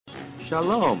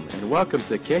Shalom, and welcome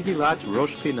to Kehilat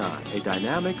Rosh Pinah, a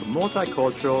dynamic,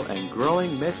 multicultural, and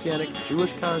growing Messianic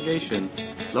Jewish congregation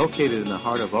located in the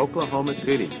heart of Oklahoma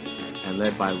City and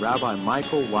led by Rabbi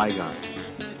Michael Weigand.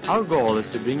 Our goal is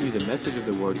to bring you the message of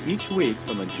the Word each week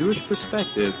from a Jewish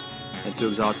perspective and to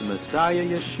exalt the Messiah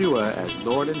Yeshua as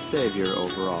Lord and Savior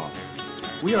over all.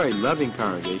 We are a loving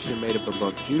congregation made up of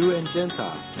both Jew and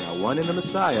Gentile, now one in the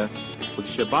Messiah, with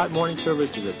Shabbat morning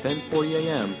services at 10:40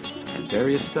 a.m., and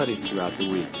various studies throughout the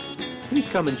week. Please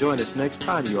come and join us next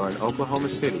time you are in Oklahoma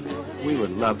City. We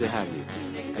would love to have you.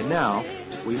 And now,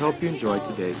 we hope you enjoyed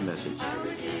today's message. I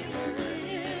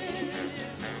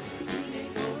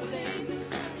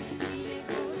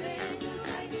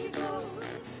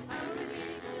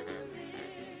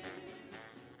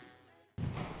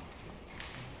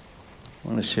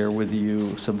want to share with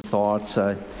you some thoughts.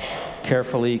 I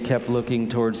carefully kept looking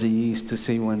towards the east to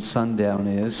see when sundown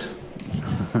is.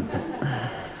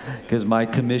 Because my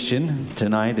commission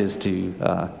tonight is to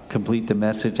complete the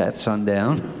message at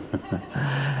sundown.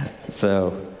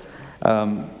 So,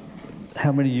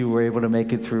 how many of you were able to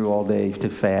make it through all day to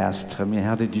fast? I mean,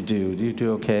 how did you do? Did you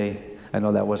do okay? I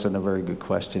know that wasn't a very good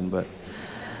question, but...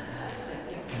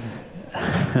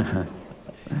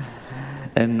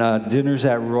 And dinner's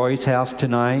at Roy's house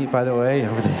tonight, by the way,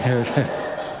 over there.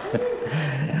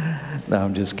 No,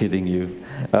 I'm just kidding you.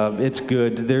 It's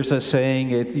good. There's a saying,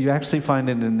 you actually find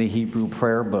it in the Hebrew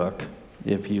prayer book,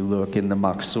 if you look in the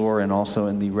Machzor and also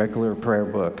in the regular prayer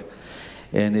book.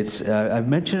 And it's I've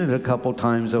mentioned it a couple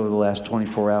times over the last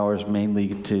 24 hours, mainly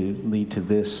to lead to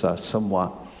this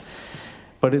somewhat.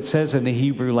 But it says in the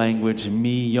Hebrew language,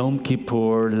 Mi Yom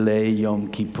Kippur Le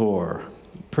Yom Kippur.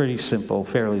 Pretty simple,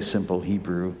 fairly simple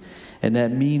Hebrew. And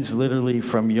that means literally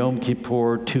from Yom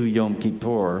Kippur to Yom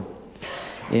Kippur.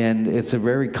 And it's a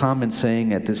very common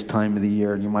saying at this time of the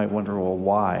year, and you might wonder, well,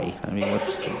 why? I mean,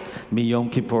 what's Mi Yom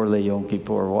Kippur Le Yom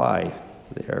Kippur, why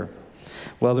there?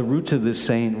 Well, the roots of this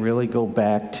saying really go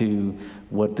back to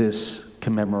what this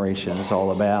commemoration is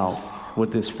all about,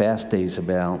 what this fast day is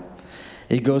about.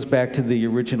 It goes back to the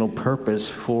original purpose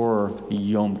for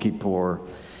Yom Kippur.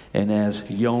 And as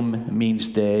Yom means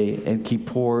day, and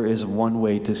Kippur is one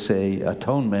way to say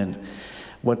atonement,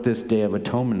 what this Day of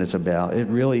Atonement is about. It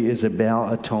really is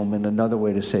about atonement. Another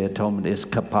way to say atonement is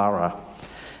kapara.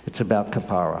 It's about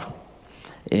kapara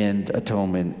and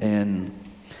atonement. And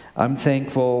I'm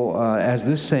thankful, as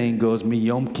this saying goes, Mi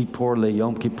Yom Kippur Le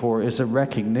Yom Kippur, is a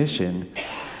recognition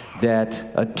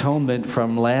that atonement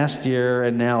from last year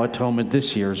and now atonement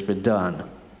this year has been done.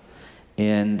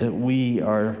 And we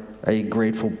are a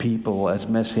grateful people as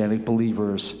Messianic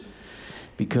believers,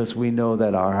 because we know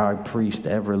that our high priest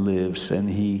ever lives, and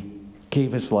he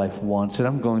gave his life once. And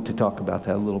I'm going to talk about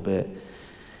that a little bit.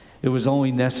 It was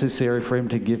only necessary for him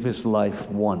to give his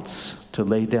life once, to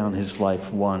lay down his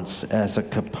life once as a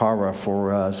kapara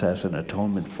for us, as an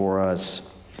atonement for us.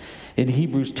 In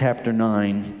Hebrews chapter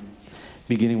 9,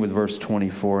 beginning with verse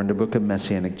 24, in the book of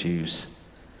Messianic Jews,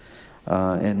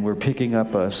 and we're picking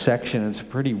up a section, it's a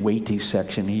pretty weighty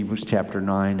section, Hebrews chapter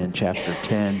 9 and chapter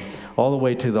 10, all the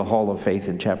way to the Hall of Faith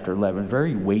in chapter 11.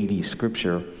 Very weighty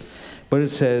scripture. But it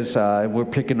says, we're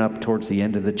picking up towards the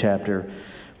end of the chapter,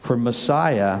 for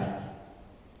Messiah,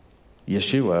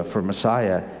 Yeshua, for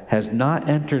Messiah, has not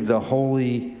entered the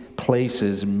holy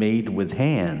places made with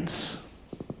hands,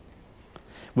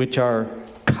 which are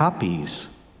copies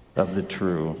of the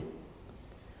true,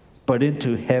 but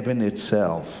into heaven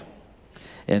itself.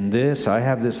 And this, I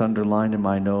have this underlined in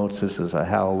my notes. This is a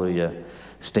hallelujah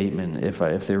statement,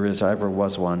 if there ever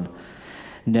was one.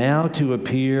 Now to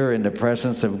appear in the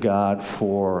presence of God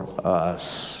for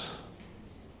us.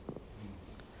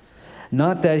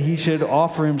 Not that he should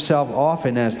offer himself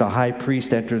often, as the high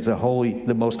priest enters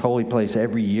the most holy place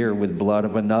every year with blood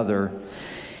of another.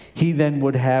 He then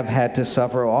would have had to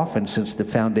suffer often since the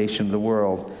foundation of the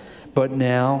world. But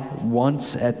now,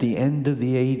 once at the end of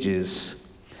the ages,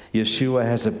 Yeshua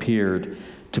has appeared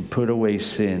to put away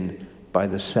sin by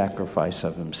the sacrifice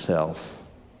of himself.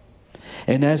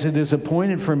 And as it is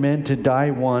appointed for men to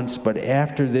die once, but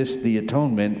after this the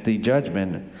atonement, the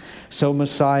judgment, so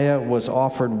Messiah was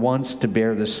offered once to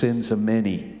bear the sins of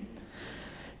many.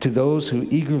 To those who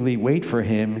eagerly wait for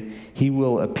him, he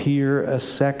will appear a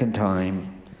second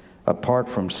time, apart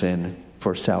from sin,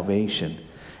 for salvation.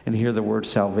 And here the word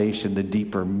salvation, the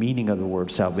deeper meaning of the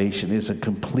word salvation, is a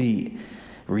complete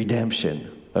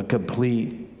redemption, a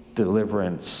complete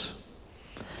deliverance.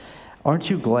 Aren't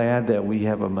you glad that we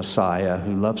have a Messiah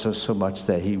who loves us so much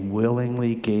that he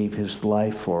willingly gave his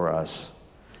life for us?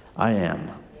 I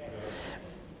am.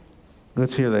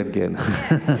 Let's hear that again. All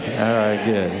right,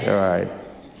 good. All right.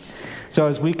 So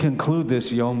as we conclude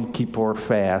this Yom Kippur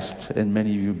fast, and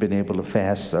many of you have been able to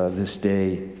fast this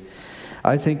day,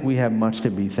 I think we have much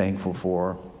to be thankful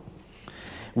for.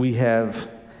 We have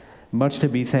much to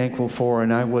be thankful for,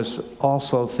 and I was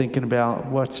also thinking about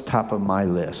what's top of my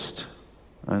list.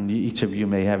 And each of you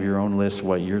may have your own list,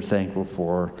 what you're thankful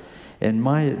for. And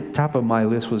my top of my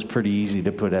list was pretty easy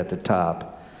to put at the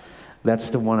top. That's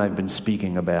the one I've been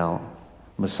speaking about,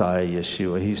 Messiah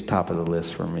Yeshua. He's top of the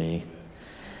list for me.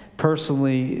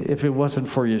 Personally, if it wasn't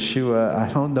for Yeshua,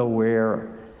 I don't know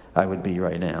where I would be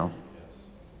right now.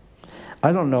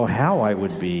 I don't know how I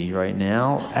would be right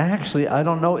now. Actually, I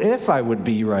don't know if I would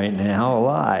be right now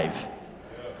alive.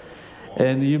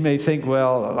 And you may think,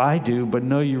 well, I do, but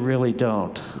no, you really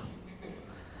don't.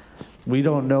 We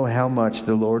don't know how much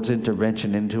the Lord's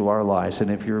intervention into our lives,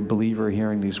 and if you're a believer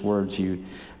hearing these words, you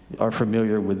are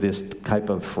familiar with this type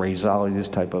of phraseology, this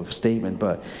type of statement,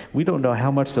 but we don't know how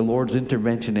much the Lord's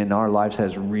intervention in our lives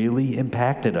has really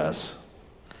impacted us.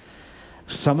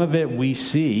 Some of it we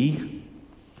see,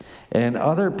 and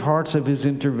other parts of his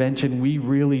intervention we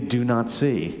really do not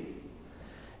see.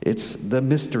 It's the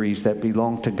mysteries that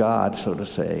belong to God, so to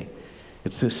say.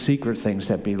 It's the secret things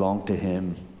that belong to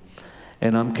him.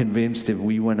 And I'm convinced if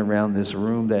we went around this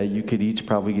room that you could each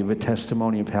probably give a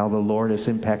testimony of how the Lord has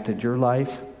impacted your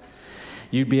life.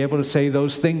 You'd be able to say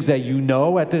those things that you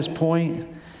know at this point.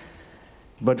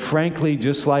 But frankly,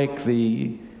 just like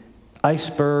the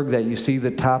iceberg that you see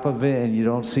the top of it and you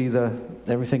don't see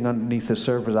everything underneath the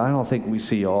surface, I don't think we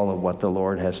see all of what the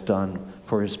Lord has done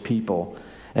for his people.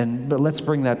 But let's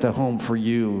bring that to home for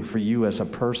you as a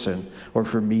person, or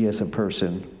for me as a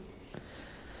person.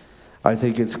 I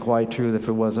think it's quite true that if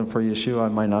it wasn't for Yeshua, I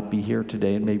might not be here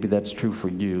today, and maybe that's true for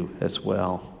you as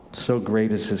well. So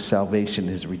great is his salvation,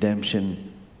 his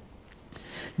redemption.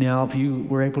 Now, if you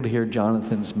were able to hear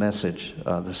Jonathan's message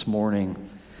this morning,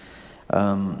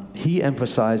 he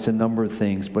emphasized a number of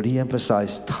things, but he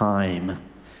emphasized time.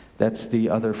 That's the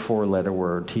other four-letter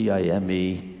word,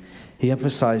 T-I-M-E. He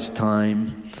emphasized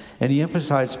time, and he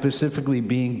emphasized specifically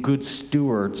being good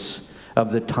stewards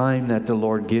of the time that the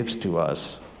Lord gives to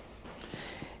us.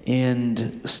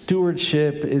 And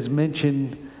stewardship is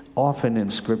mentioned often in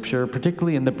Scripture,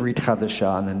 particularly in the Brit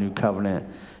Hadashah, in the New Covenant.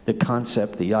 The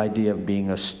concept, the idea of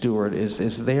being a steward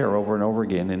is there over and over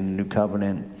again in the New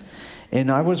Covenant.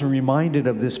 And I was reminded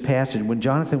of this passage when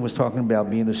Jonathan was talking about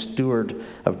being a steward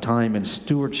of time and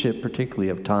stewardship particularly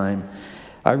of time.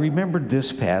 I remembered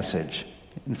this passage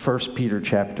in 1 Peter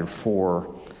chapter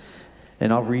 4,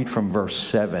 and I'll read from verse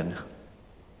 7.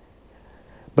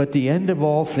 But the end of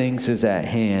all things is at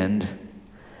hand.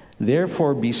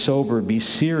 Therefore be sober, be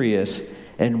serious,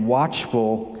 and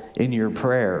watchful in your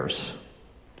prayers.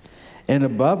 And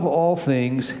above all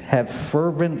things, have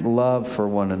fervent love for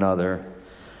one another.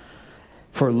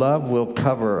 For love will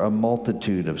cover a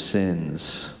multitude of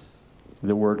sins.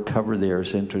 The word cover there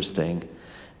is interesting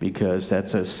because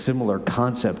that's a similar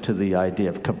concept to the idea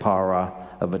of kapara,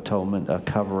 of atonement, a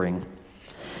covering.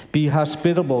 Be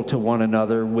hospitable to one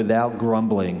another without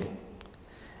grumbling.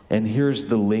 And here's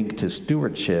the link to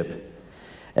stewardship.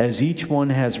 As each one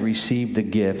has received a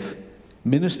gift,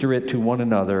 minister it to one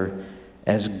another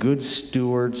as good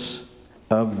stewards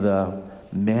of the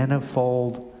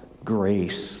manifold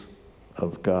grace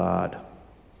of God.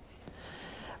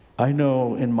 I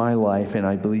know in my life, and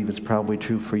I believe it's probably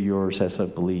true for yours as a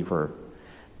believer,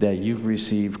 that you've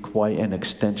received quite an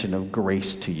extension of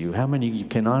grace to you. How many of you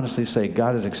can honestly say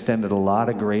God has extended a lot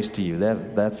of grace to you?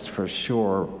 That's for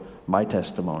sure my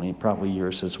testimony, probably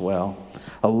yours as well.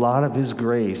 A lot of his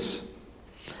grace.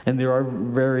 And there are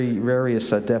various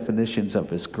definitions of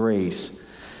his grace.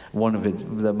 One of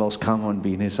it, the most common one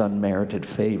being his unmerited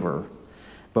favor.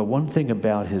 But one thing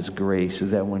about his grace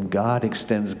is that when God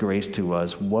extends grace to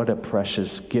us, what a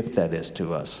precious gift that is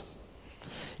to us.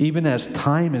 Even as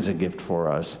time is a gift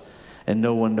for us, and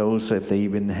no one knows if they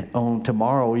even own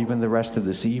tomorrow, even the rest of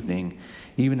this evening,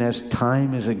 even as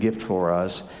time is a gift for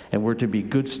us, and we're to be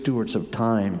good stewards of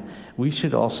time, we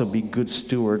should also be good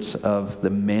stewards of the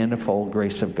manifold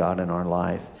grace of God in our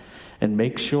life, and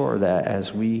make sure that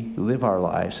as we live our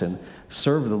lives and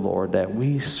serve the Lord, that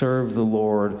we serve the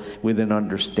Lord with an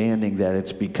understanding that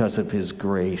it's because of his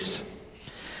grace.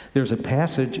 There's a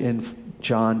passage in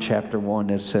John chapter 1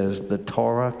 that says the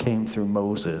Torah came through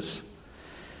Moses.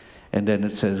 And then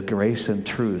it says grace and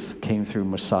truth came through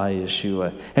Messiah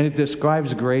Yeshua. And it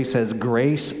describes grace as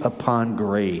grace upon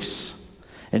grace.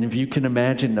 And if you can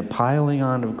imagine the piling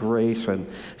on of grace, and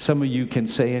some of you can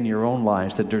say in your own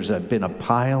lives that there's been a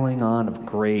piling on of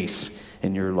grace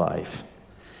in your life,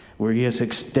 where he has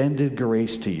extended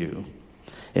grace to you.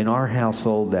 In our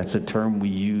household, that's a term we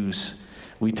use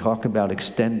we talk about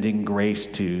extending grace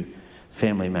to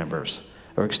family members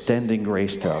or extending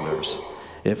grace to others.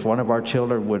 If one of our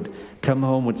children would come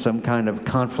home with some kind of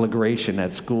conflagration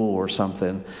at school or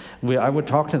something, I would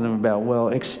talk to them about, well,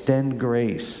 extend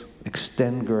grace.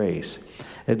 Extend grace.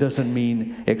 It doesn't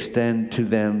mean extend to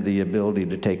them the ability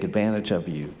to take advantage of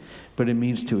you, but it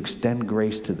means to extend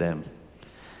grace to them.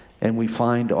 And we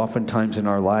find oftentimes in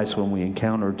our lives when we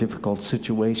encounter difficult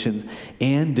situations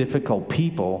and difficult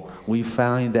people, we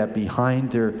find that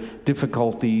behind their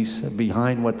difficulties,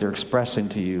 behind what they're expressing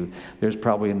to you, there's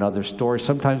probably another story.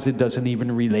 Sometimes it doesn't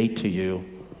even relate to you.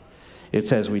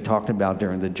 It's as we talked about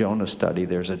during the Jonah study,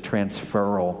 there's a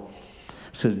transferal.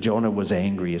 It says Jonah was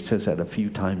angry. It says that a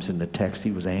few times in the text. He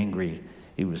was angry.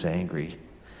 He was angry.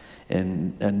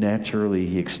 And naturally,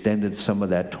 he extended some of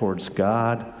that towards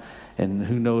God. And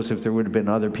who knows, if there would have been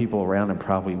other people around him,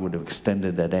 probably would have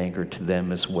extended that anger to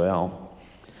them as well.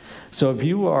 So if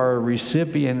you are a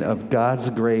recipient of God's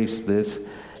grace this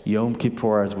Yom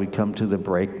Kippur, as we come to the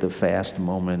break, the fast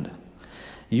moment,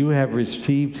 you have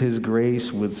received his grace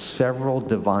with several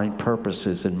divine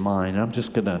purposes in mind. I'm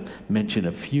just going to mention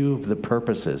a few of the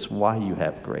purposes why you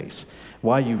have grace,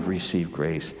 why you've received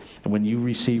grace. And when you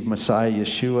receive Messiah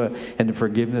Yeshua and the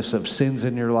forgiveness of sins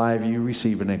in your life, you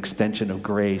receive an extension of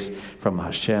grace from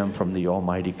Hashem, from the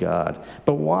Almighty God.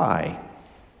 But why?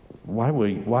 Why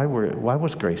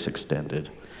was grace extended?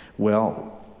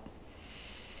 Well,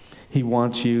 he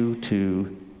wants you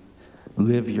to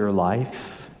live your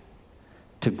life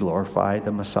to glorify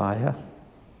the Messiah.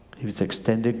 He's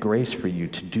extended grace for you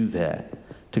to do that,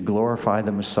 to glorify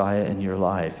the Messiah in your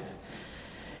life.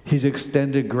 He's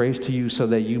extended grace to you so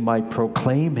that you might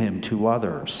proclaim him to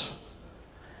others.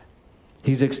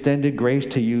 He's extended grace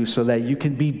to you so that you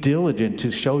can be diligent to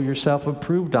show yourself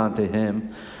approved unto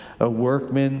him, a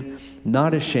workman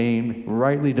not ashamed,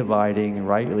 rightly dividing,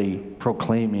 rightly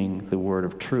proclaiming the word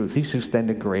of truth. He's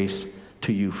extended grace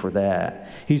to you for that.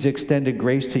 He's extended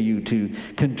grace to you to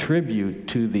contribute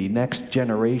to the next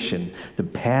generation, the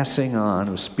passing on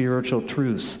of spiritual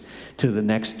truths to the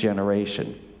next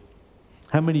generation.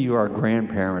 How many of you are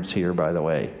grandparents here, by the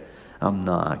way? I'm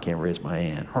not. I can't raise my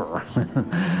hand.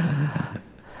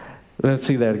 Let's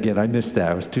see that again. I missed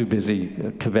that. I was too busy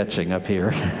kvetching up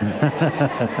here.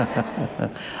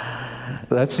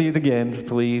 Let's see it again,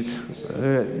 please.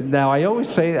 Now, I always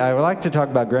say, I like to talk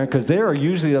about because they are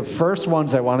usually the first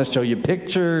ones that want to show you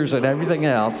pictures and everything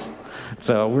else.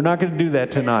 So we're not going to do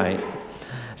that tonight.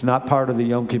 It's not part of the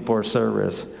Yom Kippur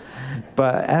service.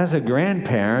 But as a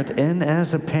grandparent and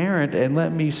as a parent, and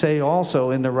let me say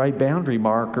also in the right boundary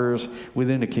markers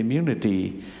within a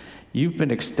community, you've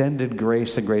been extended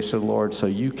grace, the grace of the Lord, so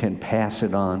you can pass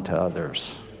it on to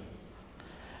others.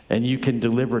 And you can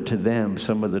deliver to them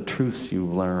some of the truths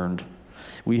you've learned.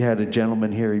 We had a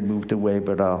gentleman here, he moved away,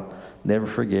 but I'll never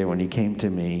forget when he came to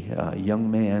me, a young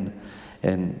man,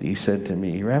 and he said to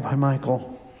me, Rabbi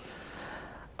Michael,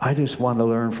 I just want to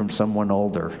learn from someone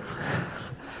older.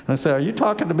 I said, are you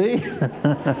talking to me?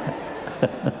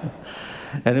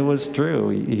 And it was true.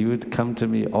 He would come to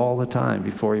me all the time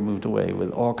before he moved away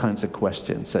with all kinds of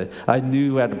questions. I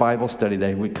knew at Bible study that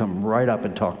he would come right up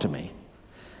and talk to me.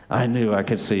 I knew, I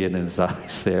could see it in his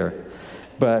eyes there.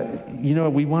 But,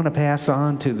 we want to pass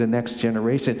on to the next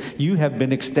generation. You have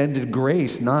been extended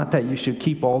grace, not that you should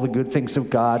keep all the good things of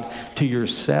God to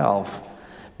yourself,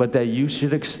 but that you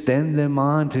should extend them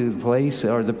on to the place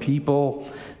or the people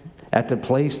at the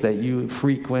place that you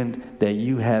frequent, that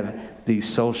you have the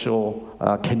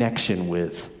social connection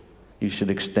with. You should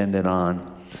extend it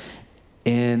on.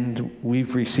 And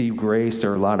we've received grace.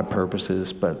 There are a lot of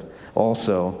purposes, but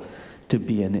also to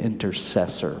be an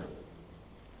intercessor.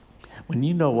 When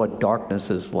you know what darkness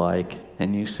is like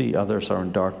and you see others are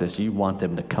in darkness, you want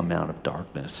them to come out of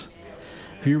darkness.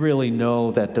 If you really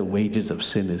know that the wages of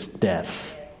sin is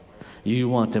death, you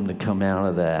want them to come out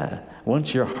of that.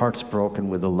 Once your heart's broken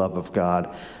with the love of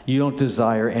God, you don't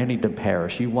desire any to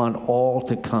perish. You want all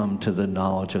to come to the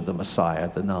knowledge of the Messiah,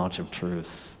 the knowledge of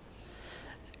truth.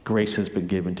 Grace has been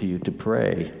given to you to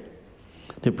pray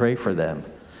for them,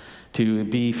 to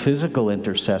be physical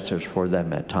intercessors for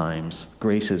them at times.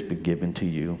 Grace has been given to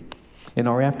you. In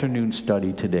our afternoon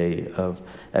study today it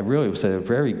was a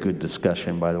very good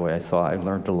discussion, by the way. I thought I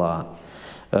learned a lot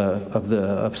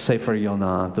of Sefer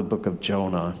Yonah, the book of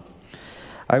Jonah.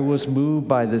 I was moved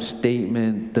by the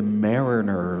statement the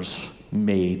mariners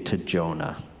made to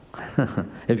Jonah.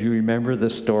 If you remember the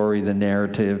story, the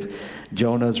narrative,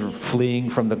 Jonah's fleeing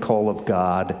from the call of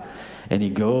God. And he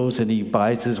goes and he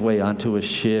buys his way onto a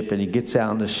ship, and he gets out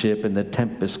on the ship, and the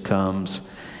tempest comes.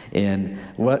 And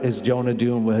what is Jonah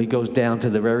doing? Well, he goes down to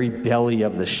the very belly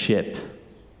of the ship.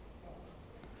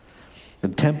 The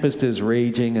tempest is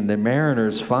raging, and the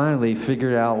mariners finally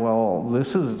figured out, well,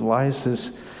 why is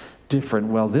this different?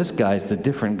 Well, this guy's the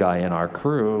different guy in our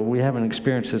crew. We haven't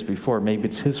experienced this before. Maybe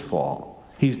it's his fault.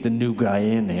 He's the new guy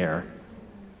in here.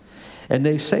 And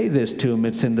they say this to him.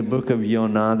 It's in the book of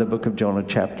Jonah,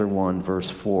 chapter 1, verse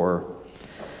 4.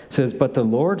 It says, "But the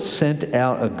Lord sent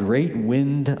out a great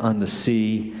wind on the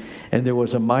sea, and there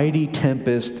was a mighty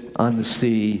tempest on the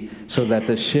sea, so that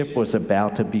the ship was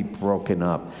about to be broken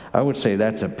up." I would say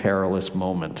that's a perilous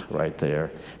moment right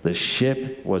there. The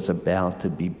ship was about to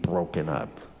be broken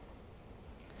up.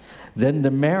 Then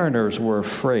the mariners were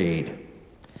afraid,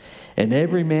 and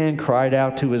every man cried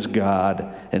out to his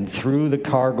God, and threw the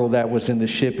cargo that was in the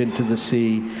ship into the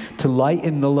sea to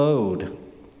lighten the load.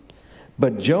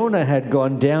 But Jonah had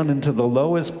gone down into the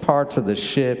lowest parts of the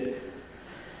ship.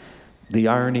 The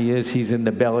irony is he's in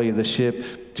the belly of the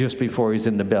ship just before he's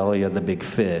in the belly of the big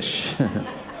fish.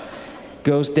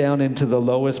 Goes down into the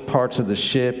lowest parts of the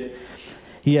ship.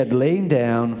 He had lain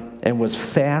down and was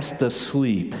fast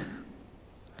asleep.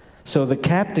 So the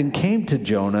captain came to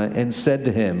Jonah and said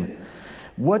to him,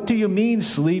 "What do you mean,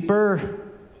 sleeper?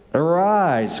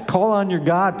 Arise, call on your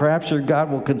God. Perhaps your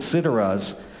God will consider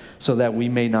us, so that we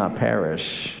may not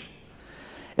perish."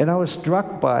 And I was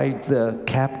struck by the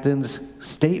captain's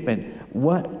statement.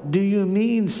 What do you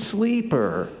mean,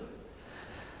 sleeper?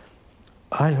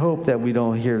 I hope that we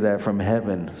don't hear that from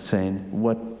heaven, saying,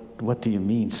 what do you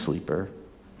mean, sleeper?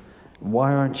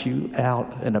 Why aren't you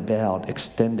out and about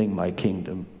extending my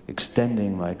kingdom,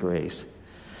 extending my grace?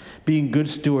 Being good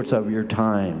stewards of your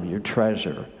time, your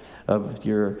treasure, of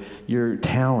your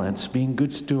talents, being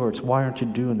good stewards. Why aren't you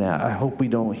doing that? I hope we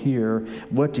don't hear,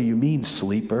 what do you mean,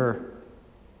 sleeper?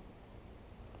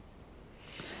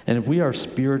 And if we are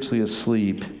spiritually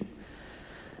asleep,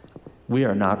 we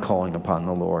are not calling upon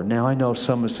the Lord. Now, I know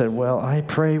some have said, well, I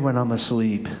pray when I'm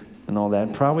asleep and all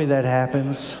that. Probably that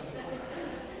happens.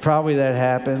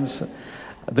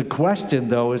 The question,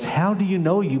 though, is how do you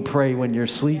know you pray when you're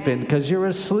sleeping? Because you're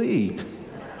asleep.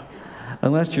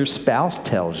 Unless your spouse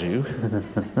tells you,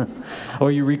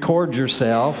 or you record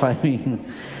yourself.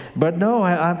 But no,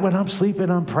 when I'm sleeping,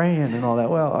 I'm praying and all that.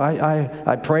 Well,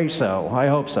 I pray so. I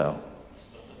hope so.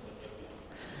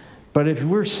 But if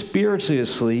we're spiritually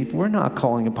asleep, we're not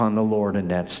calling upon the Lord in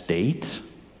that state.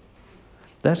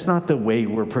 That's not the way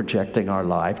we're projecting our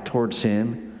life towards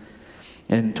Him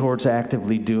and towards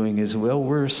actively doing His will.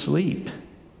 We're asleep.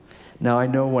 Now, I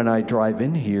know when I drive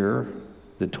in here,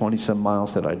 the 20-some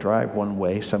miles that I drive one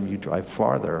way, some of you drive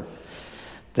farther,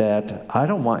 that I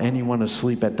don't want anyone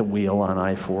asleep at the wheel on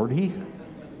I-40.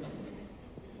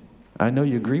 I know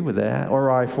you agree with that. Or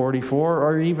I-44,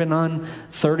 or even on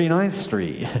 39th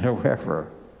Street, or wherever.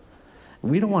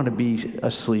 We don't want to be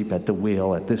asleep at the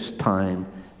wheel at this time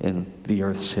in the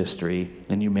earth's history,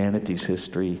 in humanity's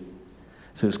history.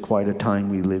 This is quite a time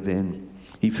we live in.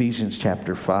 Ephesians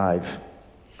chapter 5.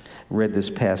 Read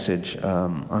this passage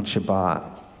on Shabbat.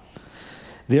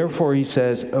 Therefore, he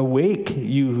says, "Awake,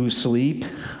 you who sleep."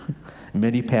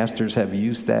 Many pastors have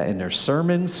used that in their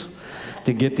sermons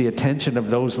to get the attention of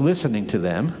those listening to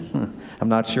them. I'm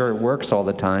not sure it works all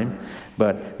the time.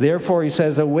 But therefore, he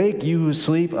says, "Awake, you who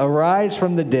sleep, arise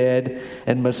from the dead,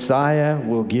 and Messiah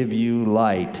will give you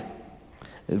light."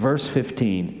 Verse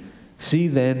 15, "See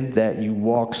then that you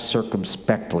walk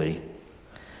circumspectly,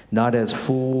 not as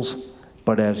fools,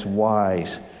 but as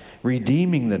wise,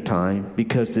 redeeming the time,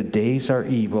 because the days are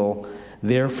evil.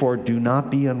 Therefore do not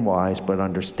be unwise, but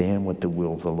understand what the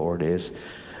will of the Lord is."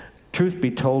 Truth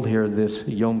be told here, this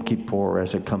Yom Kippur,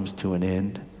 as it comes to an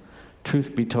end,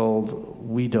 truth be told,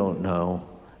 we don't know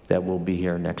that we'll be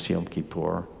here next Yom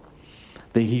Kippur.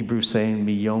 The Hebrew saying,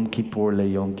 "Mi Yom Kippur le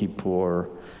Yom Kippur,"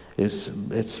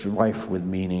 it's rife with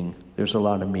meaning. There's a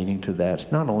lot of meaning to that.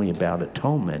 It's not only about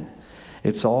atonement.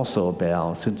 It's also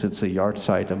about, since it's a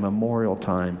yahrzeit, a memorial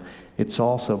time, it's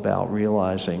also about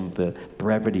realizing the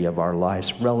brevity of our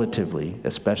lives relatively,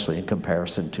 especially in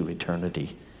comparison to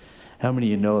eternity. How many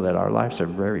of you know that our lives are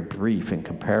very brief in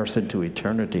comparison to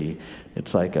eternity?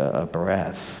 It's like a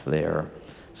breath there.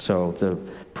 So the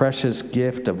precious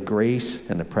gift of grace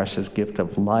and the precious gift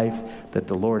of life that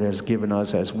the Lord has given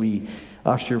us as we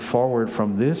usher forward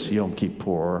from this Yom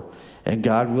Kippur, and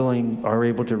God willing are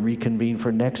able to reconvene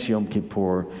for next Yom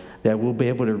Kippur, that we'll be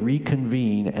able to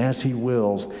reconvene as He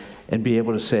wills and be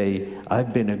able to say,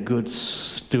 I've been a good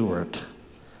steward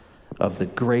of the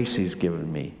grace He's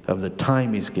given me, of the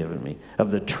time He's given me,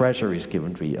 of the treasure He's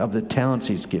given me, of the talents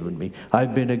He's given me.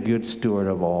 I've been a good steward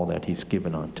of all that He's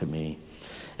given unto me.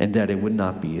 And that it would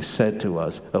not be said to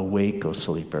us, awake, O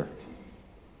sleeper,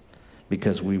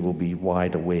 because we will be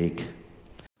wide awake.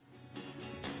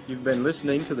 You've been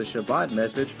listening to the Shabbat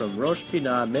message from Rosh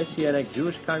Pinah Messianic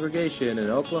Jewish Congregation in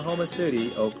Oklahoma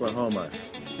City, Oklahoma.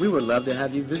 We would love to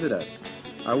have you visit us.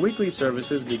 Our weekly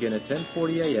services begin at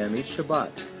 10:40 a.m. each Shabbat,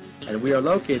 and we are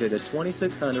located at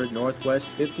 2600 Northwest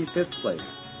 55th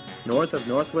Place, north of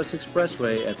Northwest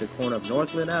Expressway at the corner of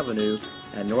Northland Avenue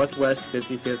and Northwest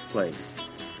 55th Place.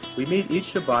 We meet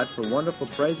each Shabbat for wonderful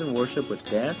praise and worship with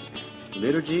dance,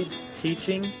 liturgy,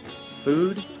 teaching,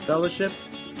 food, fellowship,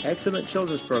 excellent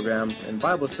children's programs, and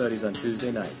Bible studies on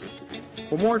Tuesday nights.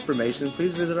 For more information,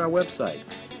 please visit our website,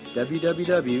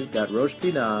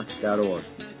 www.roshpinah.org.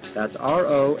 That's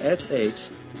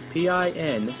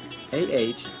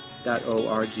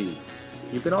ROSHPINAH.org.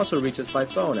 You can also reach us by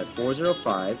phone at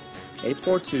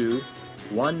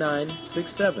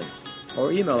 405-842-1967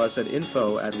 or email us at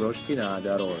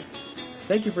info@roshpinah.org.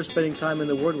 Thank you for spending time in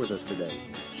the Word with us today.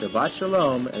 Shabbat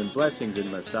Shalom and blessings in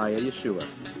Messiah Yeshua.